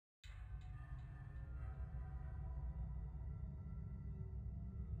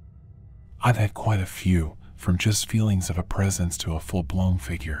I've had quite a few, from just feelings of a presence to a full-blown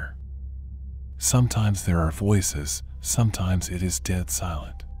figure. Sometimes there are voices, sometimes it is dead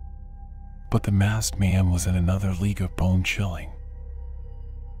silent. But the masked man was in another league of bone-chilling.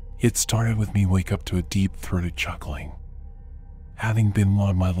 It started with me wake up to a deep-throated chuckling. Having been one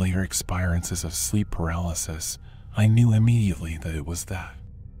of my later experiences of sleep paralysis, I knew immediately that it was that.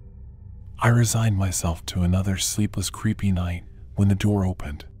 I resigned myself to another sleepless, creepy night when the door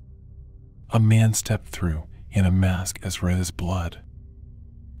opened. A man stepped through in a mask as red as blood.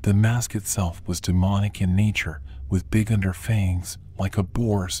 The mask itself was demonic in nature, with big under fangs, like a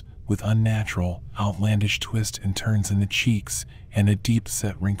boar's, with unnatural, outlandish twists and turns in the cheeks and a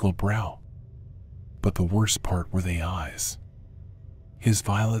deep-set wrinkled brow. But the worst part were the eyes. His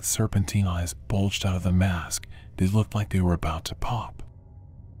violet serpentine eyes bulged out of the mask. They looked like they were about to pop.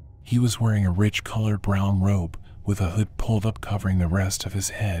 He was wearing a rich colored brown robe with a hood pulled up covering the rest of his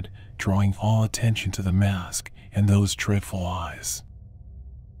head, drawing all attention to the mask and those dreadful eyes.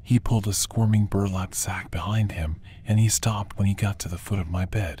 He pulled a squirming burlap sack behind him, and he stopped when he got to the foot of my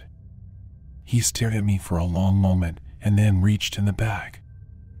bed. He stared at me for a long moment and then reached in the bag.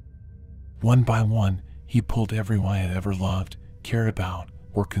 One by one, he pulled everyone I had ever loved, cared about,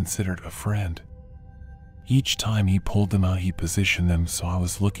 or considered a friend. Each time he pulled them out, he positioned them so I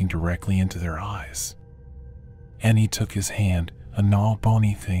was looking directly into their eyes. And he took his hand, a gnarled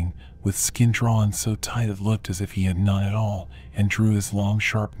bony thing, with skin drawn so tight it looked as if he had none at all, and drew his long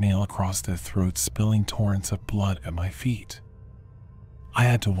sharp nail across their throats, spilling torrents of blood at my feet. I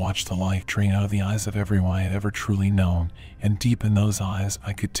had to watch the life drain out of the eyes of everyone I had ever truly known, and deep in those eyes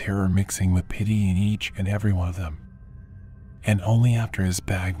I could terror mixing with pity in each and every one of them. And only after his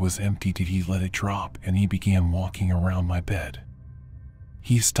bag was empty did he let it drop and he began walking around my bed.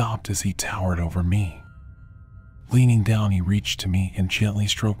 He stopped as he towered over me. Leaning down, he reached to me and gently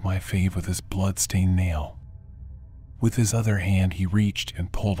stroked my face with his blood-stained nail. With his other hand, he reached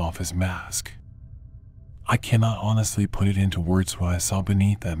and pulled off his mask. I cannot honestly put it into words what I saw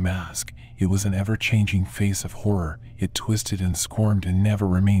beneath that mask. It was an ever-changing face of horror. It twisted and squirmed and never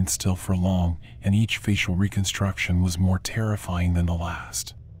remained still for long, and each facial reconstruction was more terrifying than the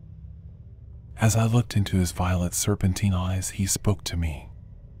last. As I looked into his violet serpentine eyes, he spoke to me.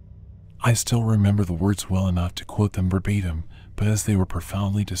 I still remember the words well enough to quote them verbatim, but as they were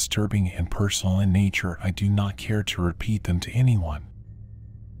profoundly disturbing and personal in nature, I do not care to repeat them to anyone.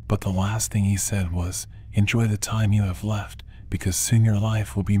 But the last thing he said was, "Enjoy the time you have left, because soon your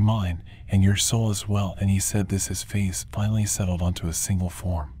life will be mine, and your soul as well." And he said this, his face finally settled onto a single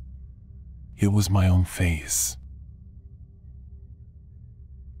form. It was my own face.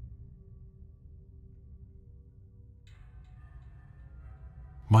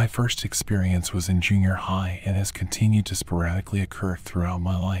 My first experience was in junior high and has continued to sporadically occur throughout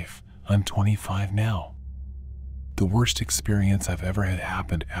my life. I'm 25 now. The worst experience I've ever had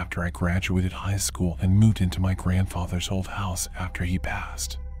happened after I graduated high school and moved into my grandfather's old house after he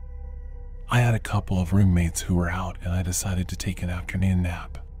passed. I had a couple of roommates who were out and I decided to take an afternoon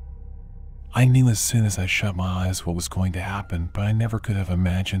nap. I knew as soon as I shut my eyes what was going to happen, but I never could have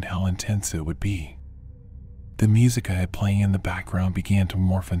imagined how intense it would be. The music I had playing in the background began to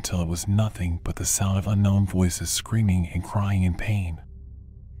morph until it was nothing but the sound of unknown voices screaming and crying in pain.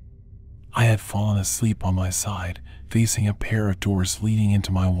 I had fallen asleep on my side, facing a pair of doors leading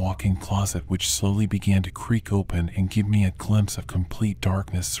into my walk-in closet, which slowly began to creak open and give me a glimpse of complete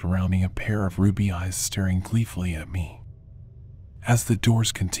darkness surrounding a pair of ruby eyes staring gleefully at me. As the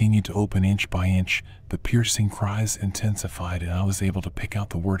doors continued to open inch by inch, the piercing cries intensified and I was able to pick out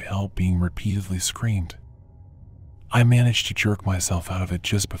the word help being repeatedly screamed. I managed to jerk myself out of it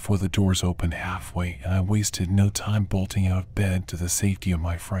just before the doors opened halfway, and I wasted no time bolting out of bed to the safety of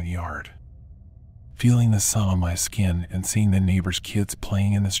my front yard. Feeling the sun on my skin and seeing the neighbors' kids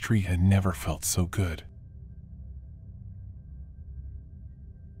playing in the street had never felt so good.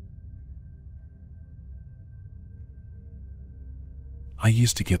 I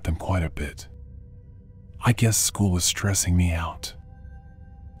used to get them quite a bit. I guess school was stressing me out.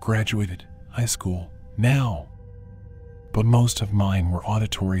 Graduated high school now. But most of mine were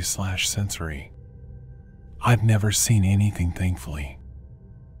auditory/sensory. I've never seen anything, thankfully.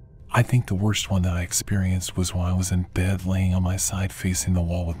 I think the worst one that I experienced was when I was in bed laying on my side facing the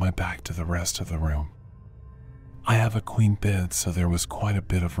wall with my back to the rest of the room. I have a queen bed, so there was quite a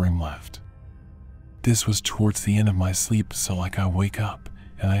bit of room left. This was towards the end of my sleep, so like I wake up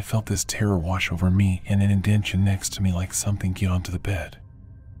and I felt this terror wash over me and an indentation next to me like something get onto the bed.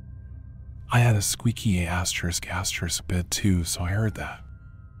 I had a squeaky *** bed too, so I heard that.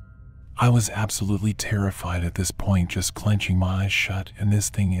 I was absolutely terrified at this point, just clenching my eyes shut, and this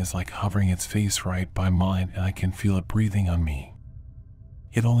thing is like hovering its face right by mine, and I can feel it breathing on me.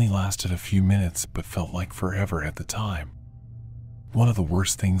 It only lasted a few minutes, but felt like forever at the time. One of the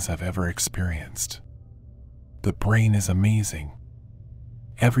worst things I've ever experienced. The brain is amazing.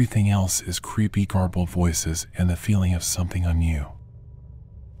 Everything else is creepy, garbled voices and the feeling of something on you.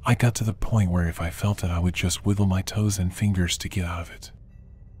 I got to the point where if I felt it, I would just wiggle my toes and fingers to get out of it.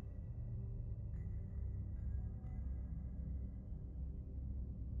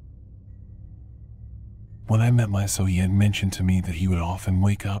 When I met my so he had mentioned to me that he would often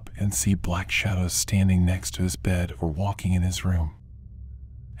wake up and see black shadows standing next to his bed or walking in his room.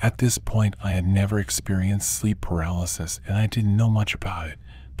 At this point, I had never experienced sleep paralysis and I didn't know much about it,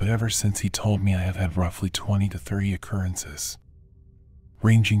 but ever since he told me, I have had roughly 20 to 30 occurrences,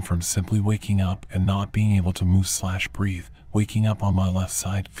 ranging from simply waking up and not being able to move/breathe, waking up on my left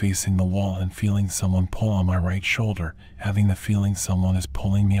side facing the wall and feeling someone pull on my right shoulder, having the feeling someone is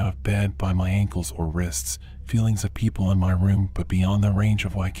pulling me out of bed by my ankles or wrists, feelings of people in my room but beyond the range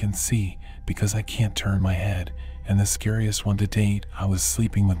of what I can see because I can't turn my head, and the scariest one to date, I was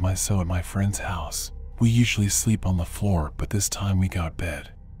sleeping with my so at my friend's house. We usually sleep on the floor, but this time we got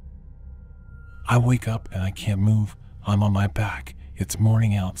bed. I wake up and I can't move. I'm on my back. It's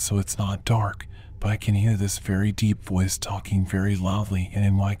morning out, so it's not dark, but I can hear this very deep voice talking very loudly and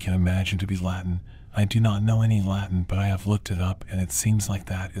in what I can imagine to be Latin. I do not know any Latin, but I have looked it up and it seems like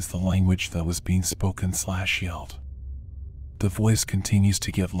that is the language that was being spoken/yelled. The voice continues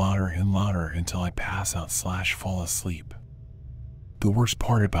to get louder and louder until I pass out/fall asleep. The worst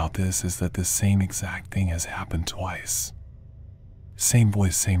part about this is that this same exact thing has happened twice. Same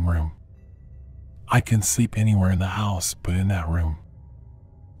voice, same room. I can sleep anywhere in the house but in that room.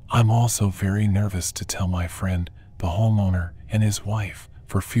 I'm also very nervous to tell my friend, the homeowner, and his wife,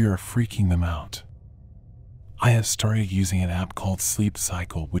 for fear of freaking them out. I have started using an app called Sleep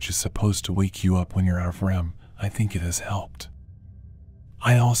Cycle, which is supposed to wake you up when you're out of REM. I think it has helped.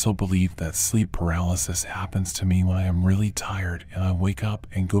 I also believe that sleep paralysis happens to me when I am really tired and I wake up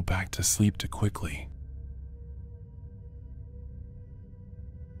and go back to sleep too quickly.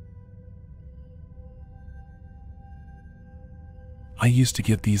 I used to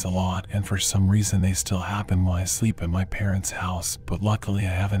get these a lot, and for some reason they still happen when I sleep at my parents' house, but luckily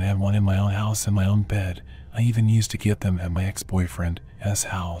I haven't had one in my own house in my own bed. I even used to get them at my ex-boyfriend's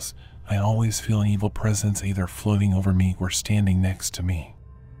house. I always feel an evil presence either floating over me or standing next to me.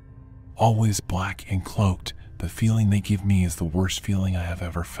 Always black and cloaked. The feeling they give me is the worst feeling I have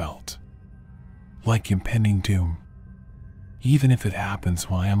ever felt. Like impending doom. Even if it happens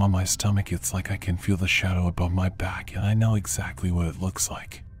when I am on my stomach, it's like I can feel the shadow above my back and I know exactly what it looks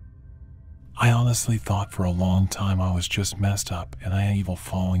like. I honestly thought for a long time I was just messed up and I had evil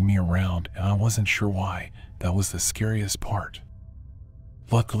following me around, and I wasn't sure why. That was the scariest part.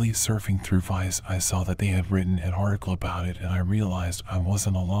 Luckily, surfing through Vice, I saw that they had written an article about it and I realized I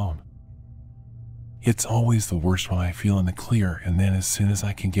wasn't alone. It's always the worst when I feel in the clear, and then as soon as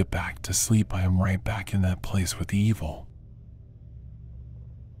I can get back to sleep, I am right back in that place with the evil.